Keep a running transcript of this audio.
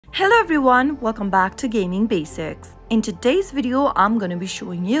Hello everyone, welcome back to Gaming Basics. In today's video, I'm going to be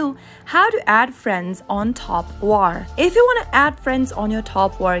showing you how to add friends on Top War. If you want to add friends on your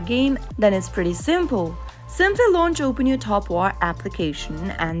Top War game, then it's pretty simple. Simply open your Top War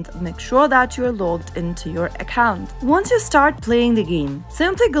application and make sure that you're logged into your account. Once you start playing the game,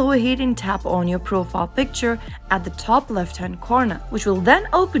 simply go ahead and tap on your profile picture at the top left-hand corner, which will then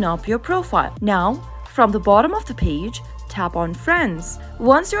open up your profile. Now, from the bottom of the page, tap on Friends.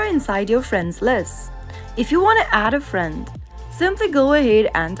 Once you're inside your friends list, if you want to add a friend, simply go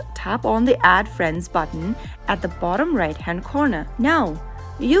ahead and tap on the Add Friends button at the bottom right-hand corner. Now,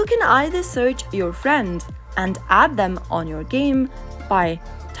 you can either search your friend and add them on your game by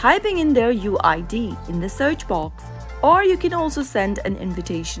typing in their UID in the search box, or you can also send an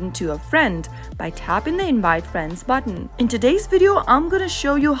invitation to a friend by tapping the Invite Friends button. In today's video, I'm going to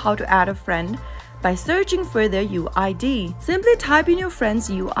show you how to add a friend by searching for their UID. Simply type in your friend's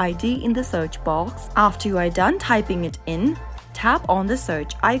UID in the search box. After you are done typing it in, tap on the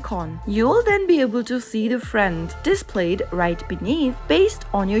search icon. You will then be able to see the friend displayed right beneath based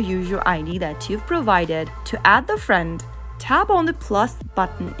on your user ID that you've provided. To add the friend, tap on the plus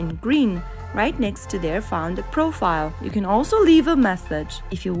button in green right next to their found profile. You can also leave a message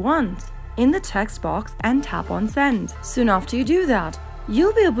if you want in the text box and tap on send. Soon after you do that,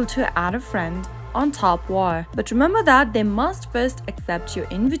 you'll be able to add a friend on Top War. But remember that they must first accept your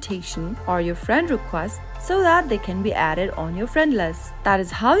invitation or your friend request so that they can be added on your friend list. That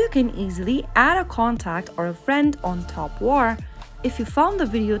is how you can easily add a contact or a friend on Top War. If you found the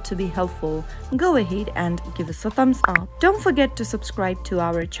video to be helpful, go ahead and give us a thumbs up. Don't forget to subscribe to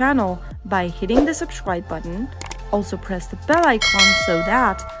our channel by hitting the subscribe button. Also press the bell icon so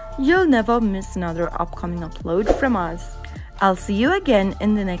that you'll never miss another upcoming upload from us. I'll see you again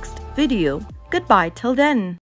in the next video. Goodbye till then.